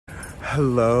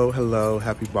Hello,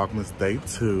 happy Vlogmas day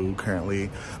 2. Currently,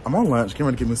 I'm on lunch, getting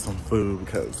ready to get me some food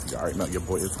because you already know your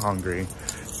boy is hungry.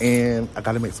 And I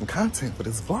gotta make some content for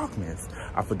this Vlogmas.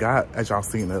 I forgot, as y'all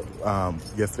seen it,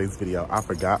 yesterday's video, I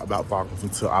forgot about Vlogmas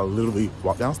until I literally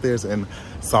walked downstairs and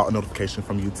saw a notification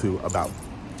from YouTube about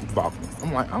Vlogmas.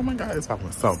 I'm like, oh my God, it's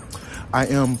Vlogmas. So I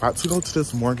am about to go to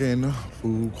this Morgan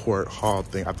food court hall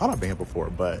thing. I thought I'd been here before,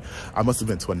 but I must have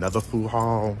been to another food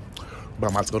hall. But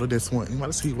I'm about to go to this one. You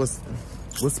want to see what's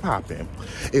popping.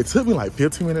 It took me like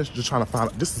 15 minutes just trying to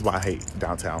find, this is why I hate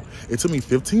downtown. It took me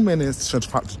 15 minutes to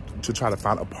try to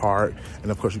find a park. And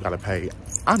of course you gotta pay.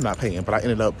 I'm not paying, but I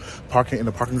ended up parking in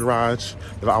the parking garage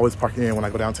that I always park in when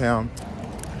I go downtown.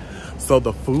 So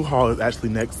the food hall is actually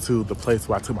next to the place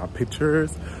where I took my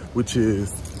pictures, which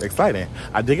is exciting.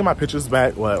 I did get my pictures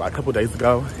back, like a couple days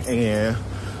ago, and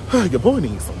your boy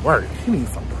needs some work. He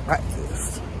needs some practice.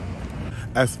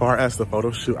 As far as the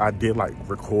photo shoot, I did like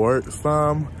record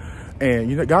some, and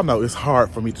you know, y'all know it's hard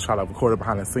for me to try to record it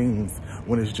behind the scenes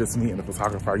when it's just me and the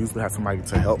photographer. I usually have somebody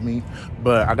to help me,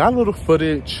 but I got a little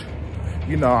footage.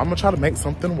 You know, I'm gonna try to make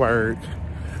something work,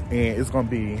 and it's gonna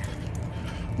be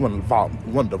one of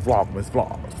the Vlogmas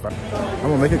vlogs. I'm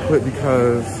gonna make it quick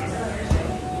because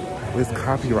it's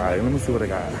copyright. Let me see what I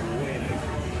got.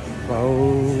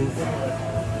 Close.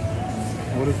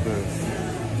 What is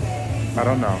this? I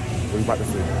don't know. We're about to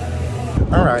see.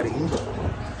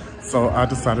 Alrighty. So I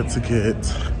decided to get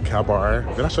cow bar.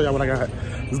 Did I show y'all what I got?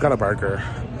 Just got a burger.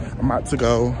 I'm about to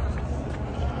go.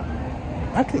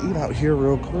 I can eat out here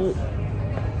real quick.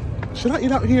 Should I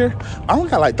eat out here? I only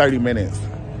got like 30 minutes.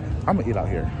 I'm gonna eat out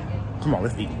here. Come on,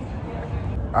 let's eat.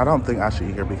 I don't think I should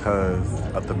eat here because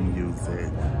of the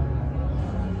music.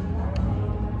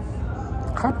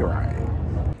 Copyright.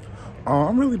 Oh,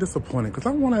 I'm really disappointed because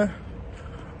I wanna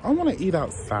eat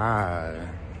outside,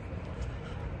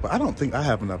 but I don't think I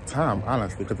have enough time,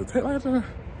 honestly, because the taillights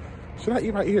should I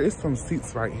eat right here? It's some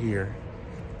seats right here.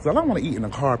 So I don't want to eat in the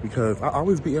car because I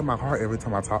always be in my car every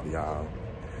time I talk to y'all.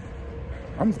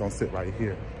 I'm just gonna sit right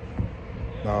here.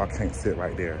 No, I can't sit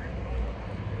right there.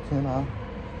 Can I?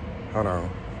 Hold on.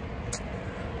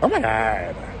 Oh my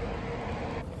God.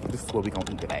 This is what we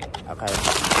gonna eat today, okay? This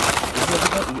is what we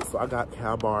gonna eat. So I got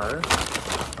cow bar.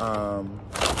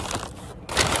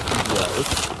 Yeah,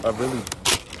 it's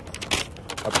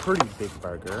a pretty big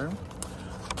burger.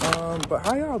 But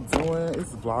how y'all doing?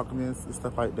 It's Vlogmas and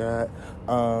stuff like that.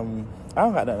 I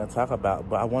don't got nothing to talk about,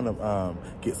 but I want to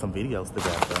get some videos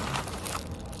together.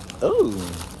 Oh,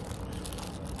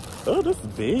 this is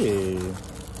big.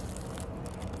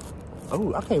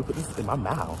 Oh, I can't put this in my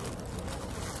mouth.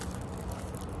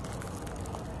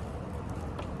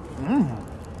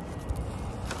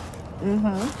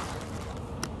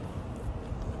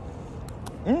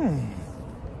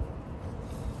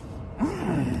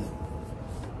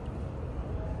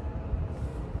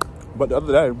 But the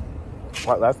other day,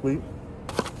 like last week,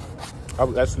 I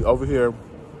was actually over here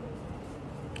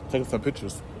taking some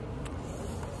pictures.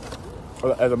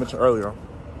 As I mentioned earlier,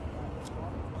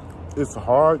 it's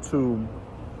hard to,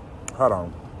 hold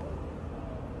on.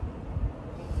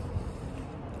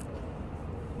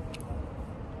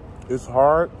 It's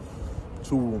hard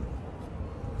to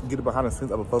get behind the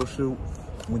scenes of a photo shoot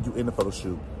when you're in the photo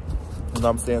shoot. You know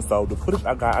what I'm saying? So the footage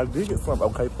I got, I did get some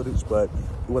okay footage, but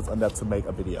it wasn't enough to make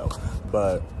a video.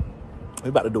 But we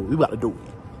about to do it. We about to do it.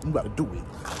 We about to do it.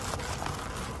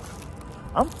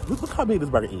 Look how big this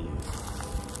burger is.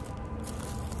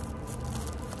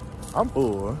 I'm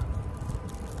full.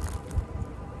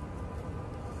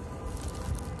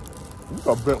 This is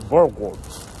a big burger.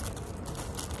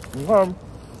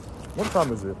 What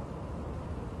time is it?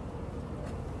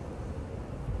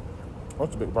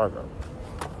 What's a big burger?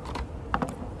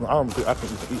 I don't think I can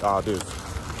eat all this.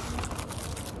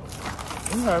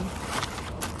 Okay.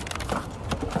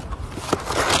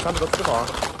 Time to go to the bar.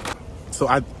 So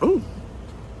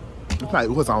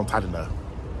it was on tight enough.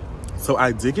 So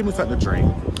I did get me something to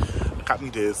drink. Got me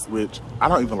this, which I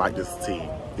don't even like this tea.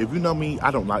 If you know me, I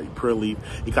don't like pure leaf.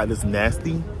 It got this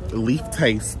nasty leaf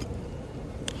taste.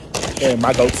 And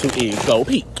my go-to is Gold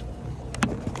Peak.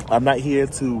 I'm not here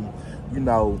to, you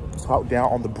know, talk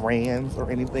down on the brands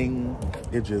or anything.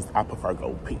 I prefer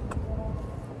Gold Peak.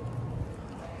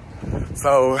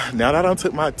 So now that I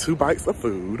took my 2 bites of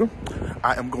food,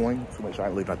 I am going to make sure I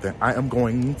leave like that. I am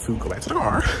going to go back to the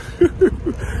car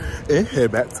and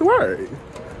head back to work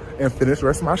and finish the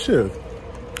rest of my shift.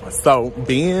 So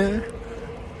being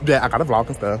that I got a vlog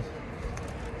and stuff,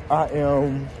 I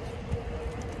am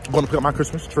going to put up my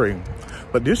Christmas tree.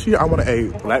 But this year I want a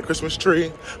black Christmas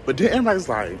tree. But then everybody's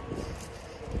like,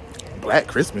 black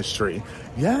Christmas tree?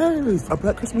 Yes, a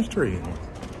black Christmas tree.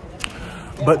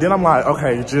 But then I'm like,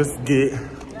 okay, just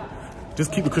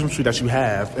keep the Christmas tree that you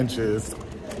have and just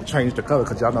change the color.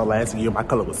 Cause y'all know last year my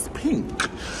color was pink.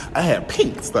 I had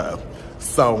pink stuff.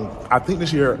 So I think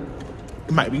this year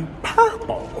it might be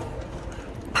purple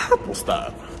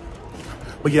stuff.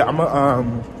 But yeah,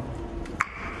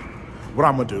 what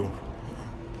I'm gonna do,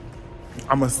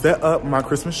 I'm gonna set up my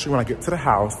Christmas tree when I get to the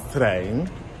house today.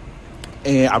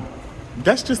 And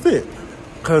that's just it.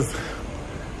 Cause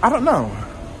I don't know.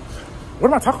 What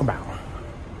am I talking about?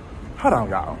 Hold on,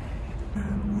 y'all.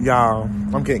 Y'all,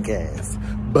 I'm getting gas.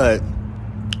 But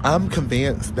I'm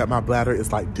convinced that my bladder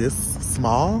is like this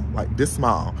small.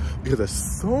 Because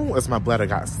as soon as my bladder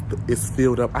is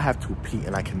filled up, I have to pee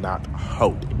and I cannot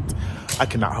hold it. I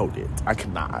can't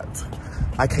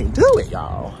do it,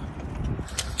 y'all.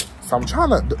 So I'm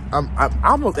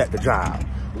almost at the job.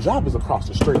 The job is across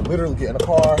the street. Literally get in a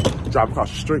car, drive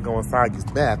across the street, go inside, use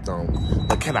the bathroom.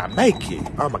 But can I make it?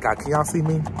 Oh my God, can y'all see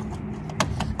me?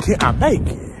 Can I make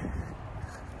it?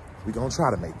 We gonna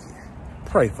try to make it.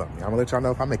 Pray for me. I'm gonna let y'all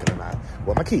know if I make it or not.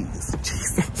 Well, my keys.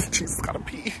 Jesus, gotta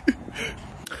pee.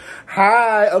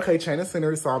 Hi, okay, change of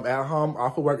scenery. So I'm at home,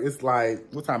 off of work. It's like,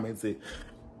 what time is it?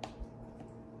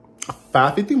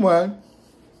 5:51.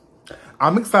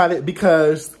 I'm excited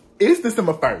because it's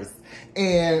December 1st.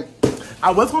 And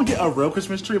I was gonna get a real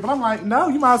Christmas tree, but I'm like, no,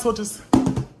 you might as well just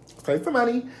save some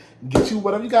money, get you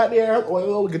whatever you got there,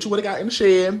 oil, get you what I got in the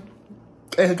shed,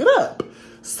 and hook it up.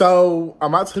 So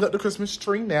I'm about to hook up the Christmas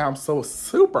tree now. I'm so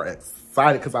super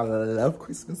excited because I love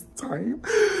Christmas time.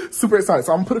 Super excited.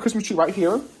 So I'm gonna put a Christmas tree right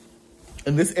here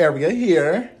in this area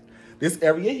here, and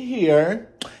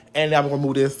then I'm gonna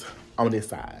move this on this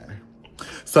side.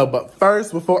 So, but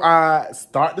first, before I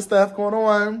start the stuff going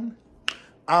on,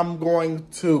 I'm going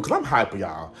to, because I'm hyper,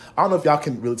 y'all. I don't know if y'all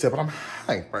can really tell, but I'm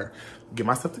hyper. Get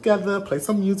myself together, play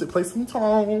some music, play some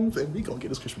songs, and we gonna get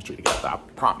this Christmas tree together, I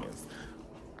promise.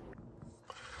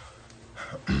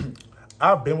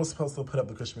 I've been supposed to put up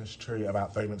the Christmas tree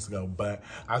about 30 minutes ago, but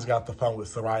I just got off the phone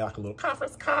with Soraya, like a little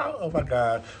conference call. Oh my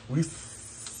God. We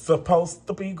supposed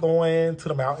to be going to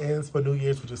the mountains for New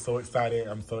Year's, which is so exciting.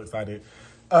 I'm so excited.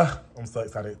 I'm so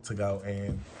excited to go,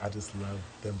 and I just love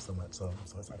them so much, so I'm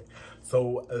so excited.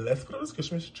 So let's put up this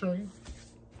Christmas tree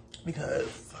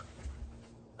because,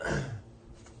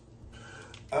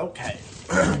 okay.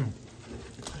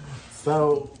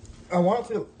 So I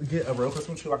wanted to get a real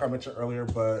Christmas tree like I mentioned earlier,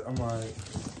 but I'm like,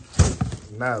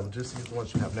 no, just use the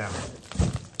ones you have now.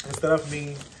 Instead of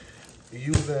me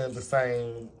using the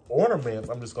same ornaments,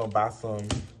 I'm just gonna buy some.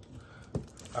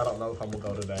 I don't know if I'm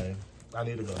gonna go today. I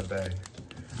need to go today.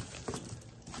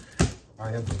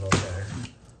 I am gonna go today.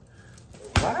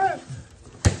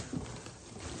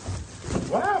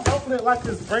 Why I'm opening it like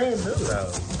it's brand new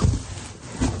though?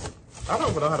 I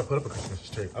don't even know how to put up a Christmas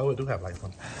tree. Oh, it do have lights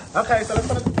on. Okay, so let's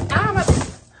put it.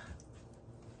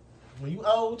 When you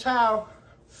old child,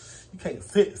 you can't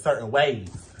sit certain ways.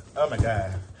 Oh my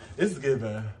God. This is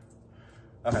giving.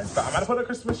 Okay, so I'm gonna put a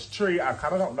Christmas tree. I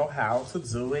kind of don't know how to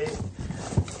do it,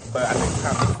 but I think it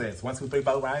kind of makes sense. 1, 2, 3,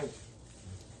 4, right?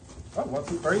 Oh, 1,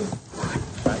 2, 3.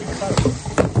 Not even close.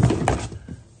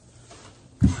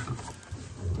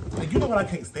 And you know what I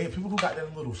can't stand? People who got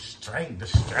them little string, the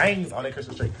strings on their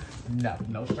Christmas tree.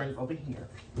 No strings over here.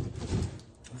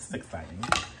 This is exciting.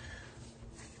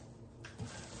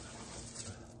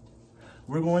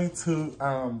 We're going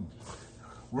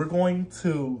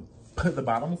to put the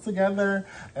bottoms together,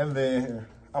 and then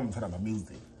I'm gonna turn on my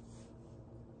music.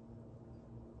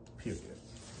 Period.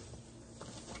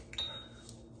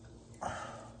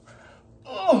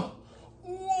 Oh,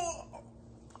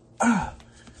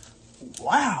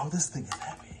 wow, this thing is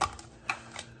heavy.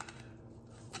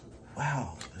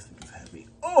 Wow, this thing is heavy.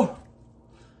 Oh.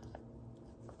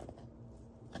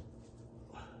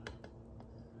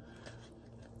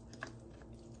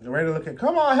 You ready to look at?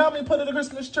 Come on, help me put in the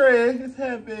Christmas tree. It's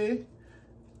heavy.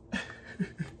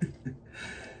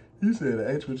 You said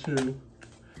an H with you.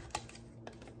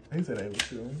 He said H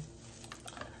with you.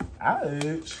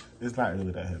 Ouch. It's not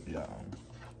really that heavy, y'all.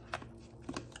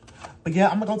 But yeah,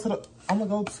 I'm gonna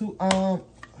go to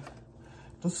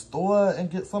the store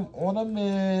and get some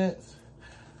ornaments.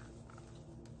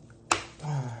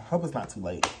 Hope it's not too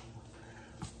late.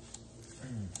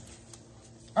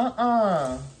 What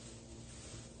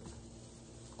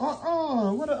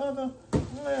are other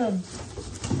limbs?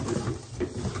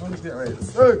 I'm just getting ready to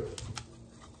say.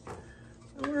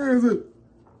 Where is it?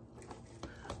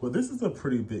 Well, this is a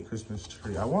pretty big Christmas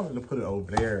tree. I wanted to put it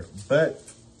over there, but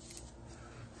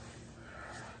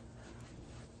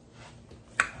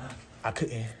I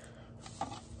couldn't.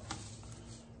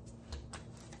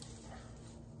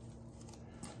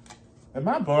 Am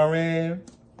I boring?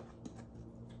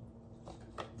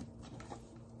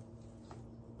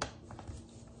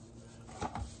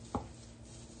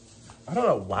 I don't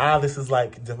know why this is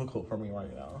like difficult for me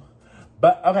right now.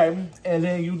 But okay, and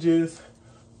then you just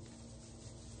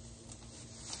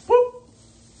boop,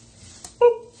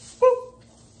 boop, boop,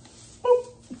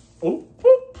 boop, boop,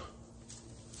 boop.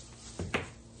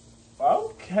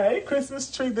 Okay, Christmas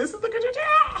tree. This is the Christmas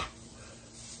tree.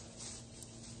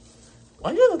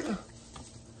 Why you look?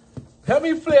 Help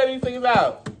me flare these things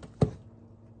out.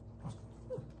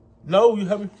 No, you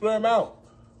help me flare them out.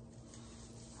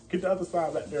 Get the other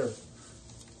side back there.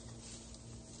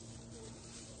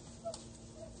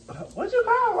 What you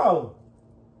call?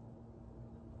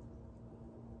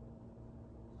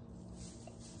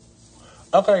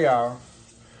 Okay, y'all.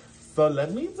 So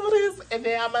let me do this and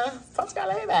then I'm gonna talk to y'all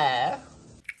later.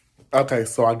 Okay,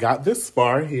 so I got this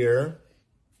bar here.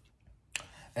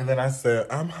 And then I said,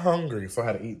 I'm hungry. So I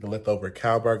had to eat the leftover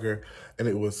cow burger. And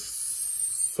it was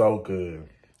so good.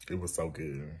 It was so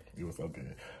good. It was so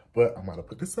good. But I'm gonna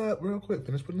put this up real quick.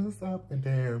 Finish putting this up. And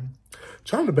then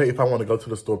trying to debate if I want to go to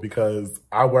the store because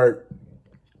I work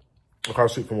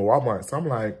across the street from a Walmart. So I'm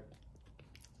like,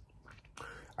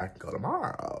 I can go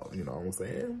tomorrow. You know what I'm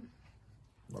saying?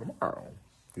 Go tomorrow.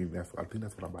 I think that's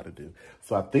what I'm about to do.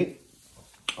 So I think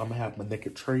I'm gonna have my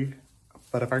naked tree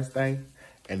for the first day.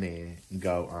 And then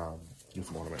go get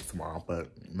some ornaments tomorrow. But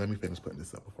let me finish putting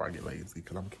this up before I get lazy.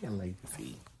 Because I'm getting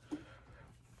lazy.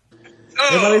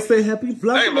 Everybody say happy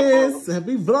Vlogmas. Hey,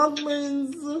 happy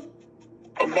Vlogmas.